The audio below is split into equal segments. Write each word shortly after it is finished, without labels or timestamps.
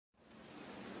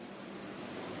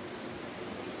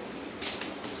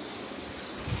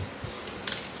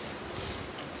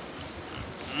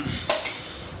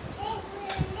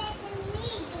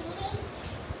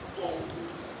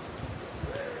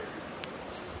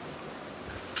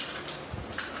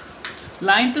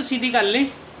Line तो सीधी कर ले।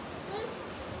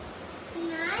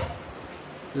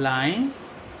 लाइन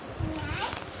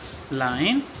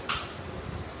लाइन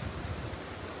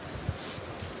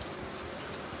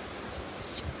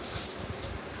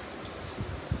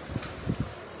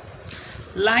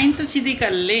लाइन तो सीधी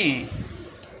कर ले।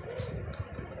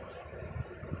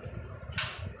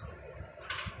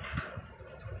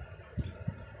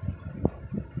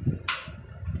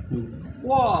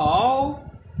 वाओ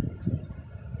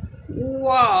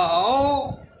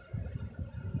वाओ,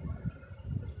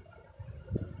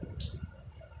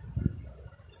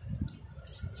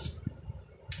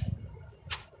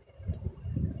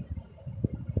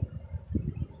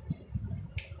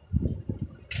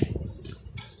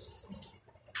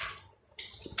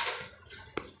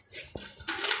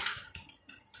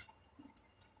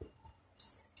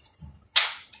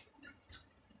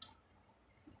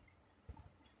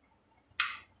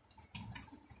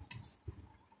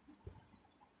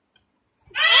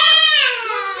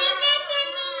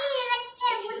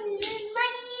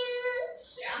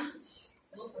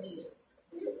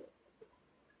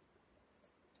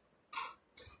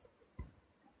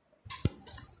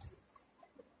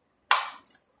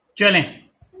 चलें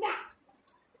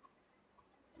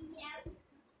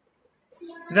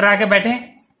इधर आके बैठे।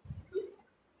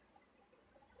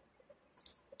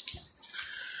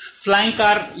 Flying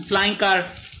car, flying car,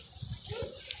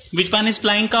 which one is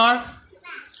flying car?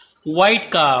 White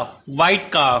car, white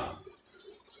car,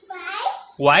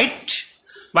 white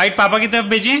white. पापा की तरफ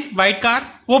भेजें वाइट कार।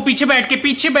 वो पीछे बैठ के,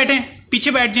 पीछे बैठे,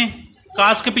 पीछे बैठ जाएं,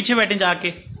 कार्स के पीछे बैठे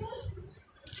जाके।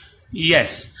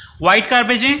 यस, वाइट कार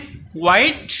भेजें,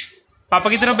 वाइट। पापा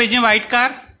की तरफ भेजें वाइट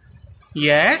कार।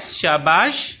 यस,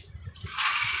 शाबाश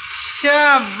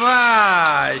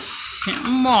शाबाश,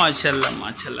 माशाल्लाह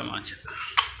माशाल्लाह माशाल्लाह।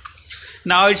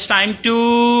 Now it's time to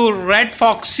red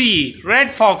foxy,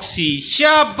 red foxy,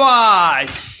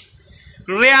 शाबाश।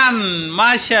 रियान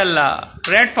माशाल्लाह,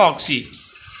 रेड फॉक्सी,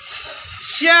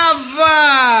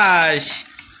 शाबाश।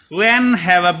 Rian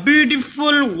have a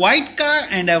beautiful white car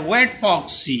and a red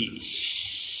foxy.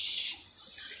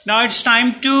 Now it's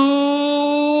time to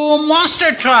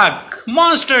monster truck,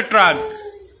 monster truck,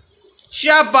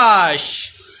 shabash,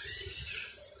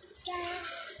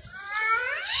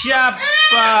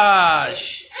 शाबाश।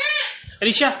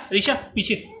 ऋषा, ऋषा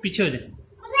पीछे पीछे हो जाए।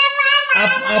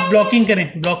 आप ब्लॉकिंग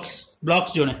करें,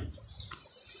 ब्लॉक्स जोड़ें।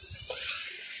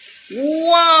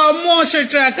 वाह, मॉन्स्टर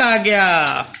ट्रक आ गया।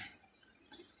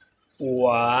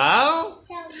 वाह,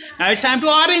 now it's time to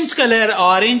orange colour,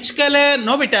 orange colour.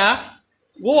 No बेटा,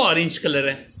 वो ऑरेंज कलर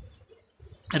है।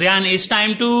 Riyan, it's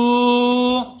time to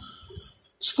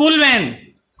school van,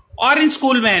 orange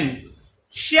school van,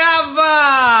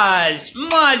 शाबाश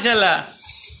माशाल्लाह।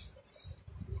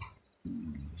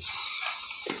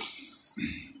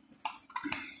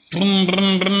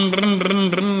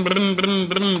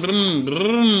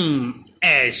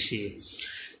 ऐसे।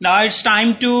 Now it's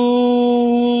time to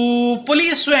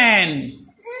police van,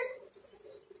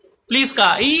 police का।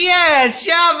 यस,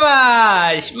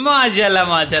 शाबाश माशाल्लाह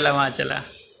माशाल्लाह माशाल्लाह,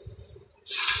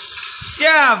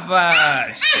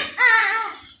 शाबाश।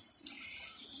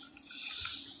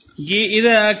 ये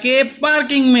इधर आके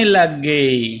पार्किंग में लग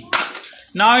गई।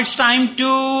 Now it's time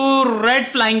to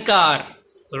red flying car,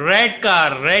 red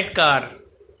car, red car.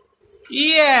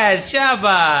 Yes,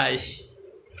 शाबाश।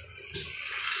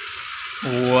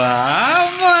 वाह,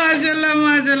 माशाल्लाह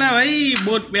माशाल्लाह भाई,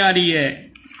 बहुत प्यारी है।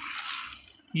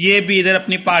 ये भी इधर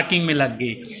अपनी पार्किंग में लग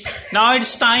गई। Now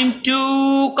it's time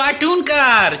to cartoon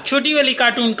car, छोटी वाली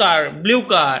cartoon car, blue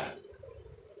car.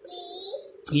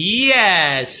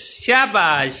 Yes,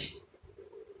 शाबाश।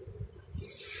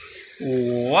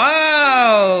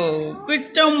 वाओ,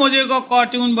 कितना मजे का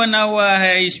कार्टून बना हुआ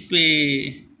है इस पे।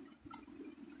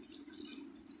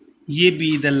 ये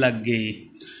भी इधर लग गए।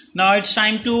 Now it's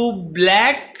time to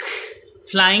black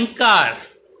flying car,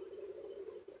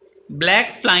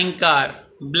 black flying car,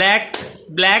 black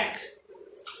black,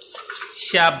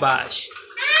 शाबाश।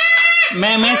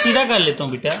 मैं सीधा कर लेता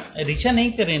हूँ बेटा, रिक्शा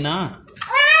नहीं करे ना।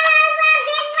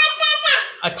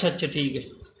 अच्छा अच्छा ठीक है,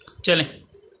 चलें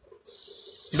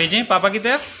भेजें पापा की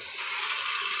तरफ।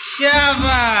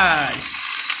 शाबाश।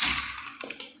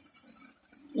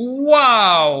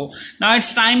 Wow, now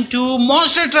it's time to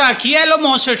monster truck, yellow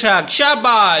monster truck,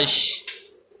 शाबाश।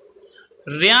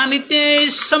 रियान इतने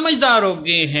समझदार हो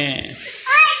गए हैं।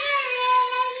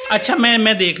 अच्छा,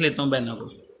 मैं देख लेता हूं बहनों को।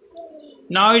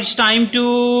 Now it's time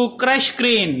to crush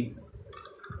crane,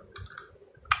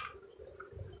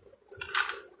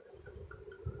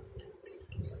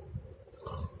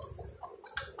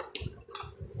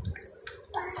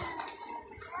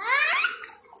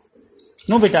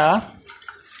 no बेटा,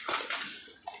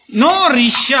 नो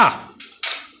ऋषा।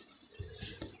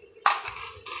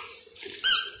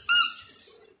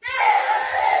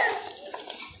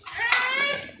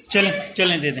 चलें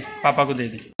चलें, दे दें पापा को, दे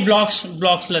दें।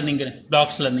 ब्लॉक्स लर्निंग करें,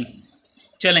 ब्लॉक्स लर्निंग।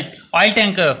 चलें। Oil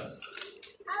tanker,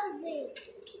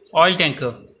 oil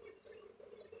tanker.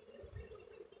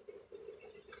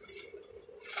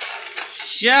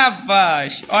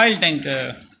 शाबाश, ऑयल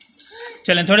टैंकर।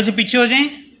 चलें थोड़े से पीछे हो जाएं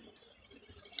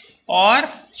और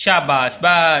शाबाश,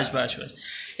 बस बस बस।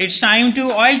 It's time to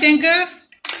oil tanker.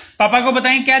 पापा को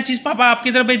बताएं क्या चीज पापा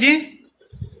आपकी तरफ भेजें।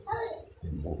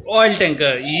 Oil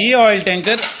tanker. ये ऑयल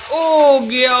टैंकर हो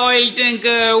गया, ऑयल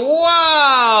टैंकर।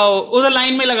 वाओ, उधर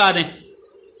लाइन में लगा दें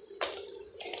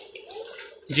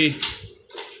जी।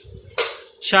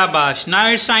 शाबाश। Now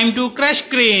it's time to crush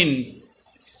crane,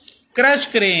 crush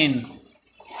crane.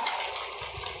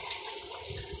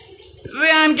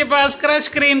 Rehan के पास क्रश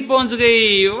क्रेन पहुंच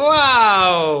गई।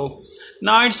 Wow.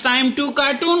 Now it's time to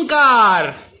cartoon car,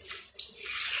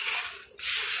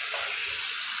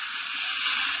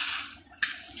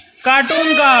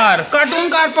 cartoon car. Cartoon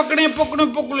car पकड़े पकड़े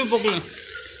पकड़े पकड़े।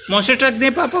 मौसे ट्रक दे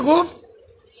पापा को।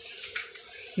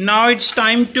 नाउ इट्स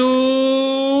टाइम टू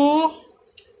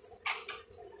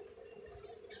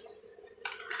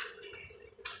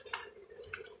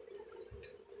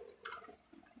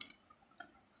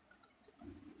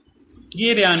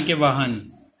ये रेहान के वाहन।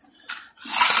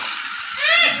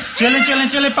 चले चले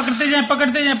चले, पकड़ते जाएं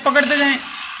पकड़ते जाएं पकड़ते जाएं।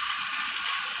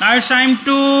 Now it's time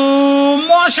to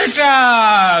monster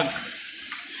truck.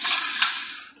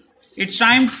 It's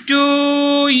time to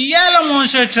yellow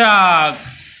monster truck.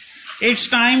 It's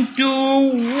time to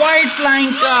white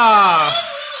flying car.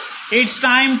 It's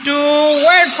time to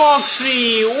red foxy.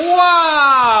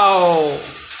 Wow.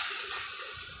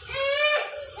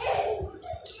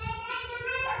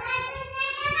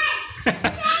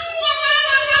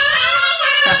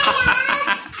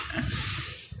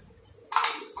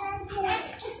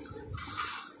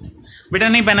 बेटा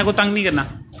नहीं, बहना को तंग नहीं करना,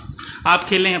 आप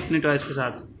खेलें अपने टॉयज के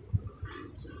साथ।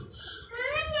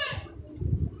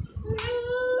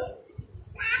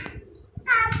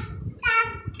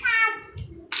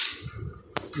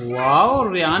 Wow,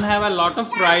 Ryan have a lot of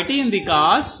variety in the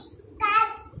cars.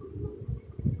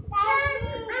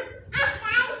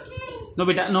 No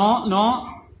बेटा, no no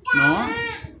no।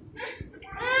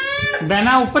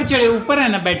 बहना ऊपर चढ़े, ऊपर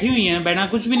है ना, बैठी हुई है बहना,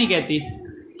 कुछ भी नहीं कहती।